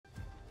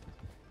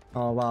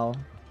Oh, wow.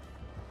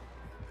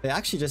 They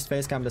actually just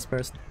face cam this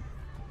person.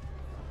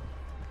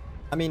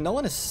 I mean, no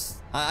one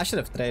is... I should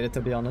have traded,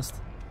 to be honest.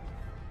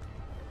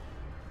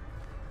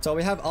 So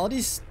we have all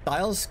these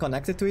tiles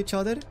connected to each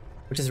other,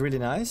 which is really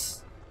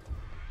nice.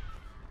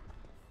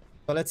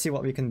 So let's see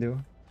what we can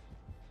do.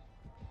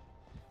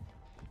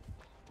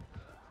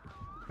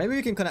 Maybe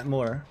we can connect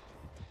more.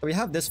 We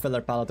have this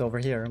filler palette over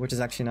here, which is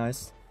actually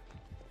nice.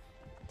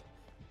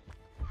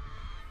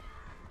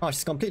 Oh,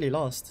 she's completely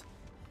lost.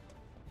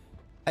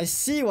 I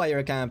see why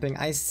you're camping.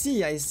 I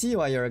see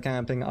why you're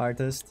camping,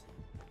 artist.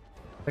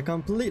 They're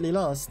completely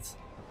lost.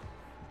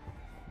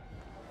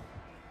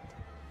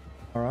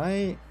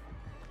 Alright.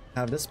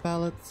 Have this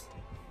palette.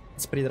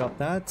 Let's pre-drop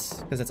that,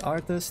 because it's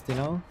artist, you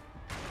know.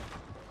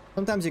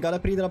 Sometimes you gotta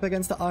pre-drop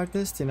against the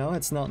artist, you know.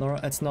 It's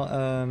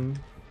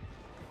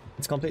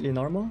completely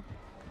normal.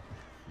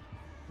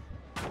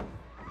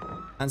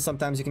 And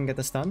sometimes you can get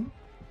the stun.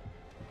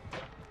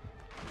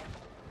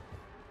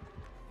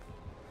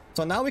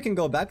 So now we can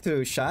go back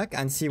to Shack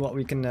and see what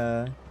we can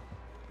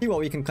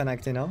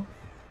connect, you know.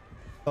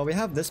 So we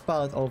have this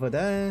palette over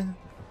there.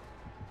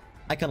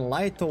 I can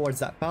light towards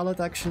that palette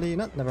actually.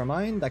 Never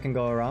mind. I can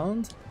go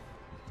around.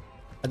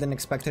 I didn't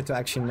expect it to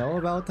actually know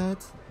about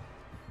that.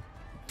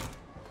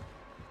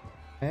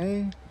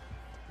 Okay.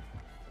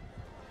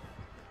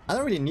 I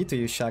don't really need to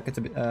use Shack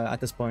at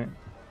this point.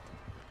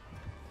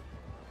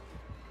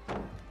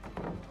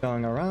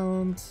 Going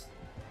around.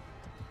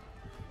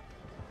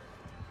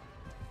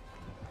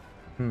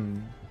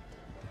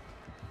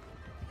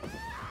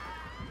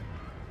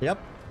 Yep,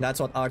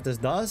 that's what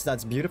artist does.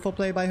 That's beautiful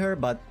play by her,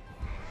 but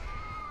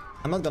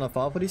I'm not gonna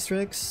fall for these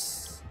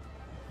tricks.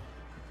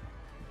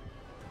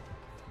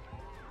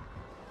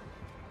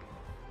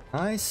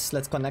 Nice.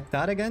 Let's connect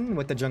that again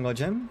with the jungle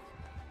gym.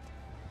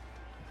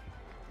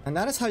 And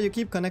that is how you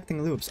keep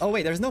connecting loops. Oh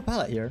wait, there's no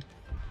palette here.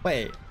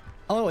 Wait.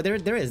 Oh, there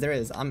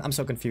is. I'm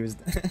so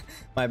confused.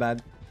 My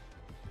bad.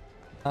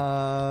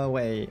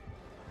 Wait.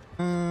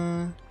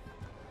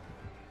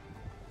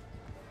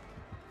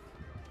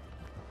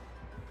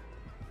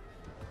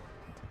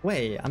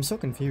 Wait, I'm so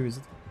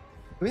confused.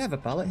 Do we have a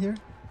palette here?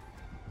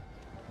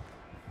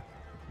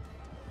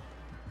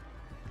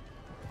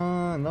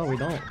 No, we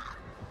don't.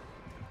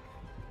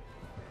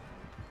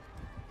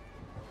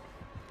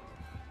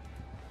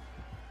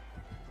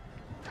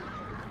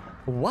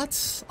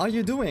 What are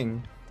you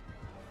doing?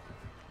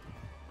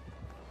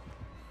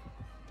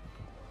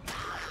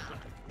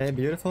 Okay,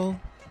 beautiful.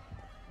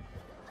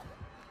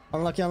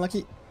 Unlucky,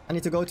 unlucky. I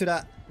need to go to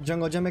that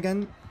jungle gym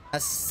again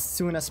as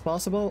soon as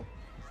possible.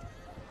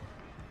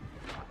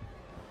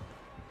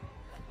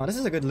 Oh, this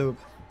is a good loop.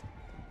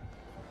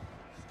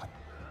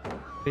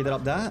 Speed it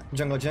up that.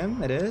 Jungle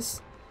gym, it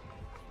is.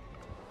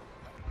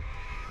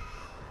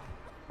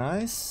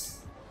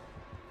 Nice.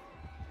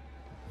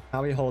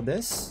 How we hold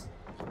this.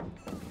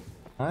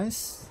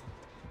 Nice.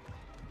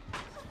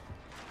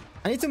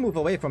 I need to move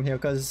away from here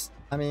because,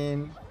 I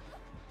mean,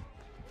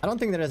 I don't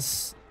think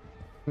there's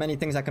many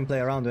things I can play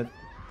around with.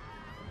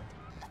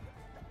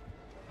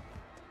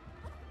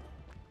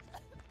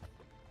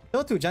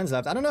 Still 2 gens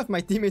left. I don't know if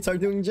my teammates are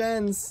doing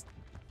gens.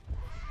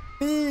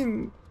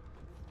 Team!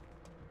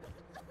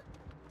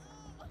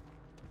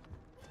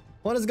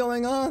 What is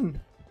going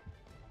on?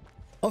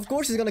 Of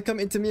course he's gonna come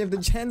into me if the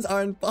gens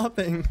aren't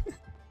popping.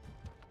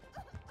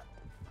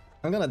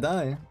 I'm gonna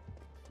die.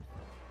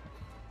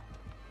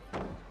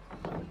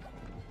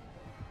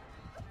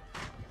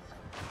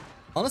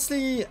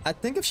 Honestly, I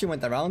think if she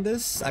went around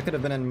this, I could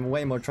have been in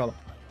way more trouble.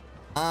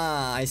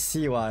 Ah, I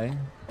see why.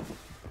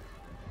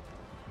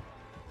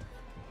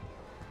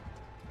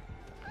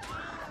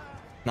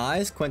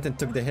 Nice, Quentin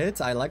took the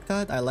hit. I like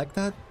that, I like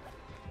that.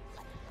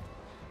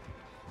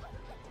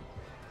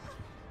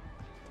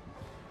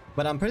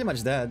 But I'm pretty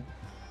much dead.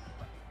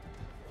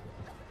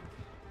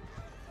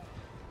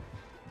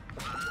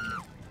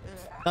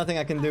 Nothing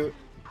I can do.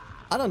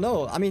 I don't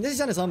know. I mean, this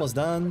gen is almost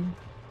done.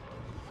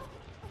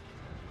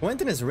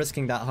 Quentin is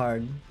risking that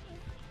hard.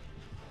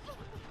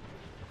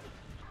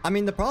 I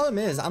mean, the problem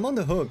is, I'm on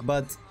the hook,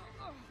 but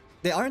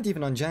they aren't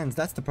even on gens.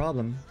 That's the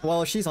problem.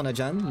 Well, she's on a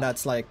gen.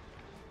 That's like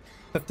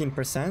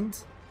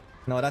 15%.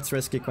 No, that's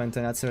risky,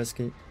 Quentin. That's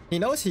risky. He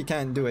knows he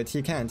can't do it.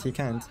 He can't.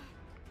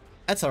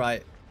 That's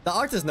alright. The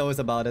artist knows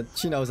about it.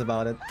 She knows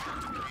about it.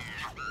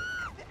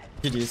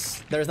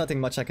 GG's. There's nothing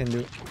much I can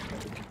do.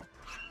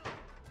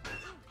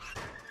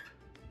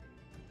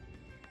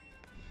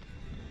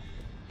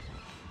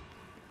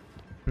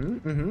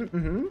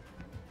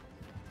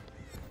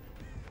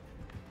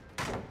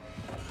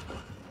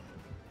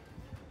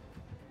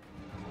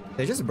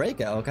 They just break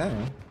it, okay.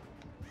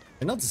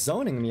 They're not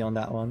zoning me on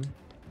that one.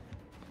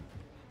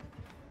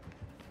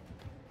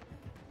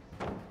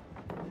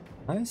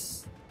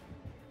 Nice.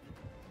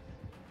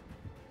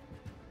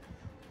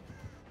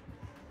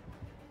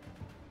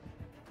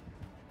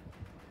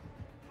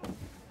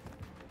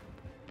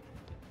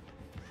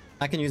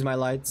 I can use my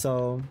light,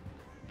 so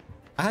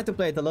I had to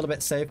play it a little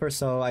bit safer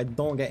so I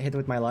don't get hit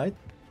with my light.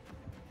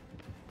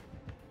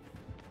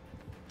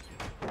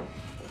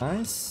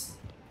 Nice.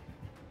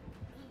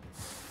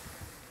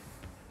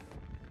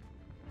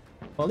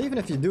 Well, even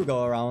if you do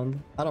go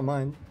around, I don't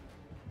mind.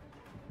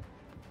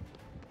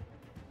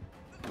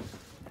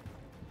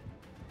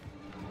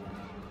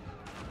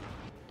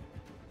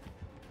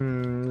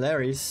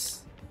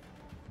 Larry's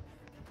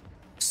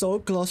so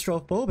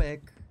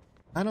claustrophobic.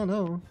 I don't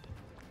know.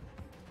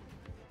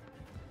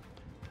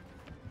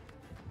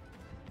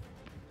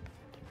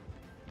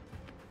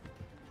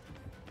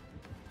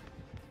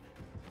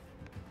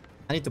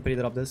 I need to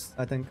pre-drop this,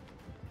 I think.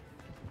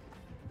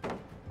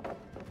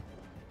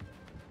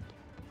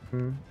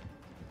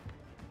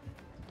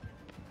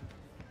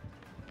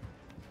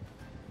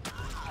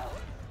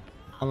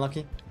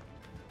 Unlucky.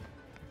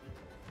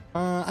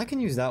 I can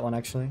use that one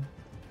actually.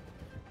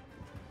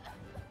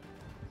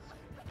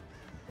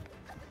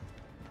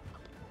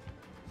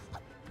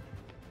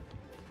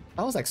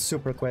 That was like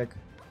super quick.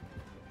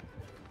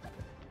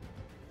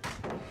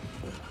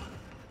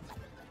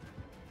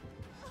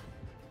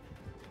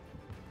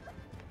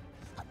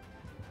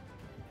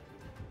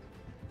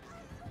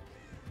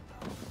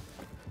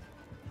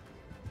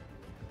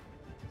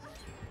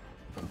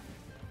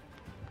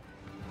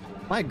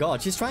 My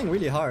god, she's trying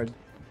really hard.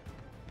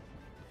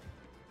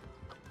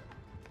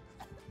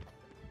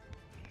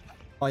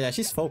 Oh yeah,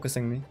 she's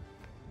focusing me.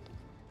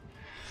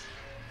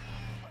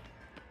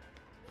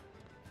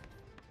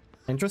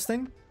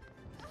 Interesting.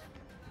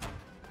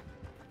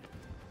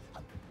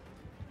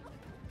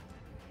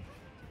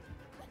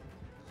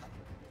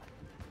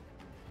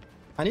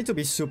 I need to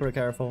be super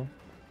careful.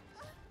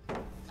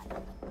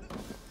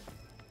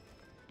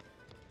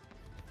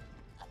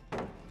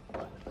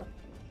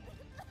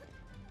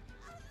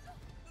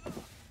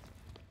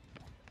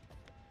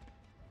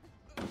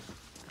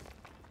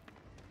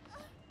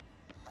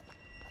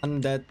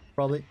 Undead,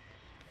 probably.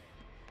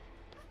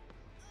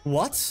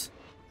 What?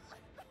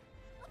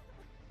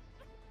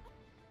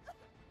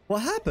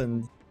 What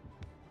happened?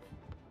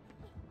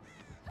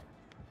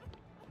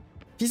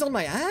 She's on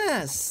my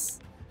ass!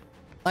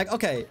 Like,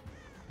 okay.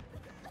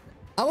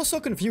 I was so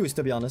confused,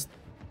 to be honest.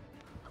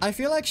 I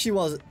feel like she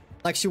was...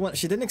 Like, she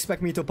didn't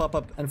expect me to pop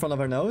up in front of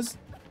her nose.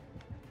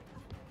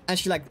 And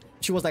she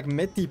was like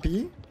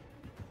mid-TP.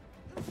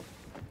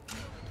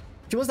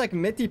 She was like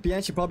mid-TP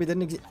and she probably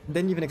didn't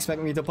even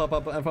expect me to pop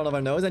up in front of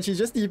her nose. And she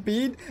just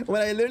TP'd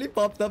when I literally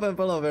popped up in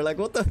front of her. Like,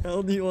 what the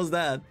hell was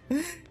that?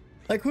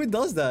 Like, who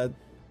does that?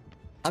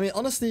 I mean,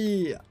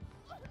 honestly,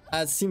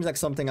 it seems like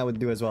something I would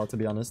do as well, to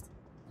be honest.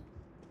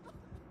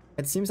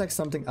 It seems like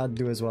something I'd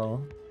do as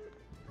well.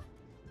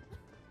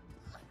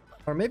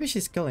 Or maybe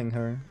she's killing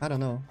her. I don't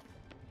know.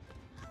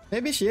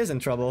 Maybe she is in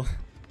trouble.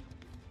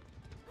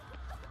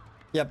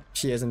 Yep,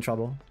 she is in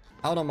trouble.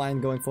 I don't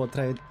mind going for a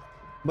trade.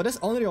 But this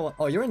only...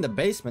 Oh, you're in the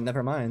basement.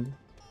 Never mind.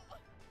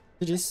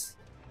 GG's.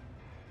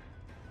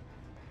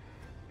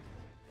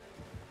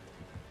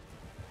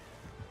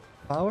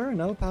 Power?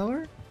 No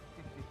power?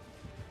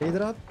 Speed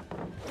it up.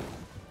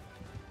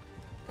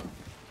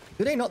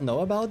 Do they not know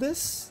about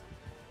this?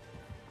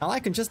 Now I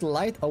can just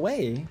light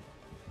away.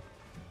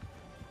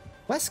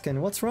 Weskin,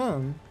 what's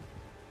wrong?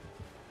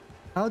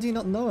 How do you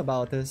not know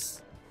about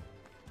this?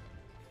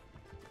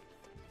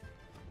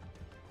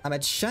 I'm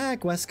at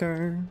Shack,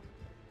 Wesker.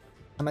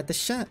 I'm at the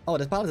shack. Oh,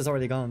 the pallet is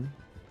already gone.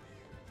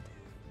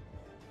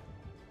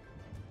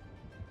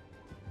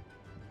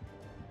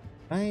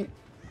 Right.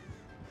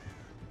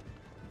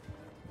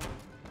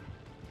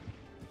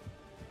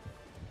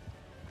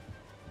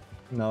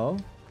 No.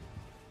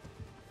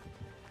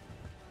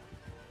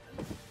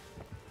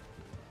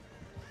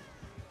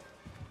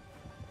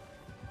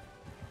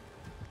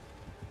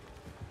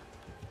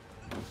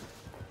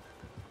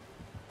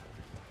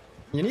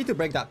 You need to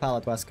break that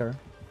pallet, Wesker.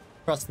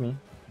 Trust me.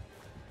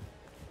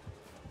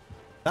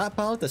 That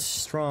pallet is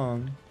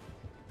strong.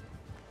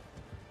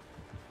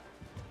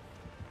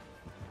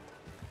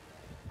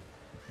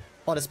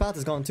 Oh, this pallet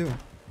is gone too.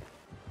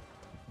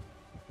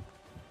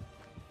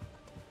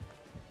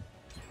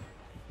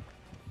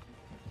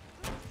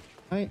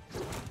 Right.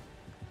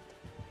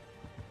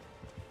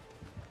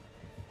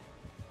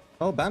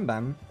 Oh, Bam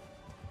Bam.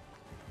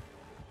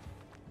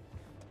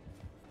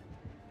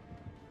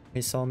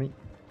 He saw me.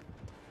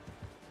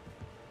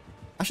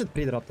 I should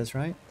pre-drop this,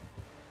 right?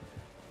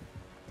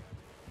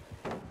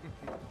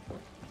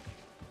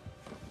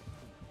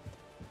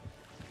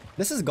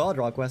 This is God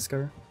Rock,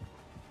 Wesker.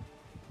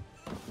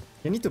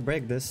 You need to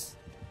break this.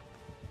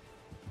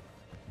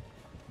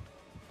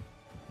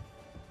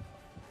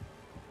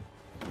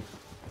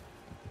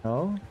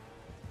 No?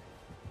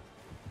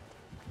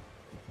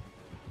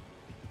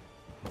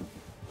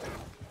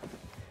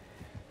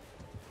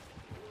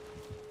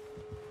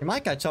 You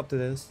might catch up to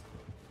this.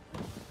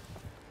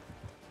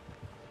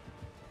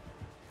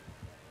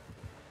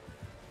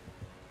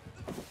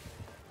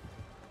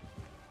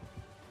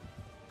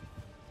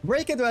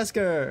 Break it,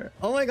 Wesker!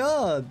 Oh my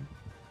god!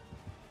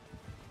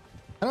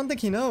 I don't think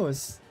he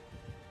knows.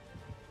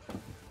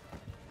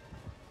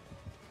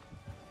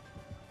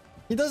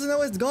 He doesn't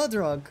know it's God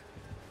Rock.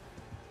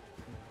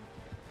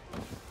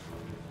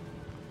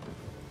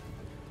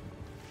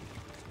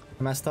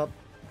 I messed up.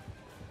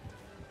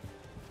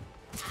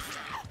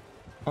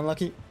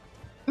 Unlucky.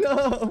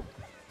 No!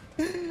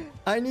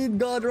 I need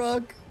God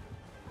Rock.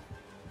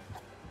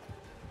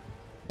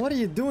 What are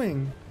you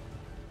doing?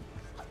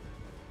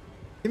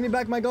 Give me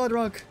back my God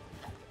Rock.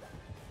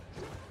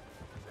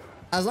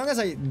 As long as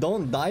I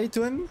don't die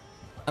to him,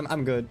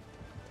 I'm good.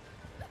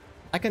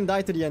 I can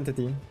die to the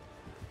entity.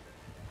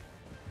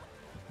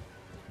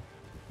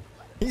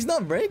 He's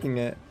not breaking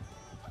it.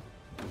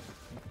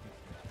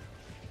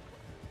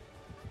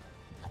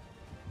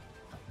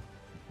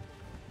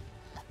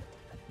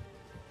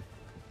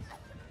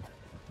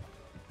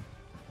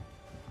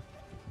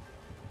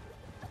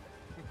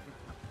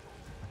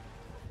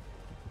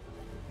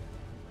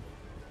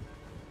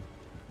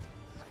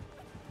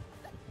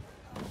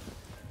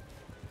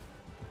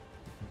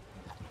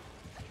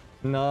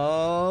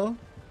 No.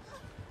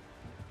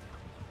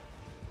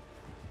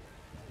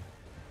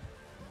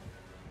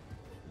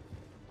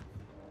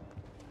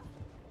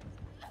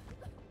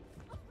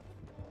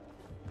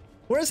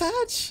 Where's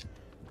Hatch?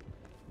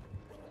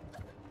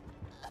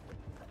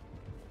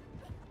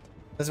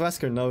 This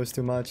Wesker knows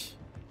too much.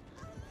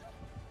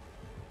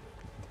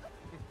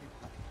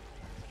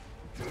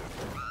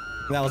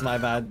 That was my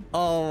bad.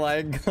 Oh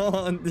my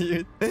god,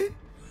 dude.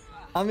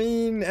 I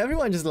mean,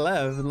 everyone just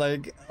left.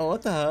 Like,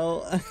 what the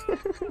hell?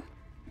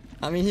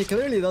 I mean, he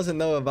clearly doesn't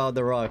know about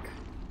the rock.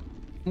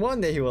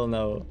 One day he will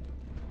know.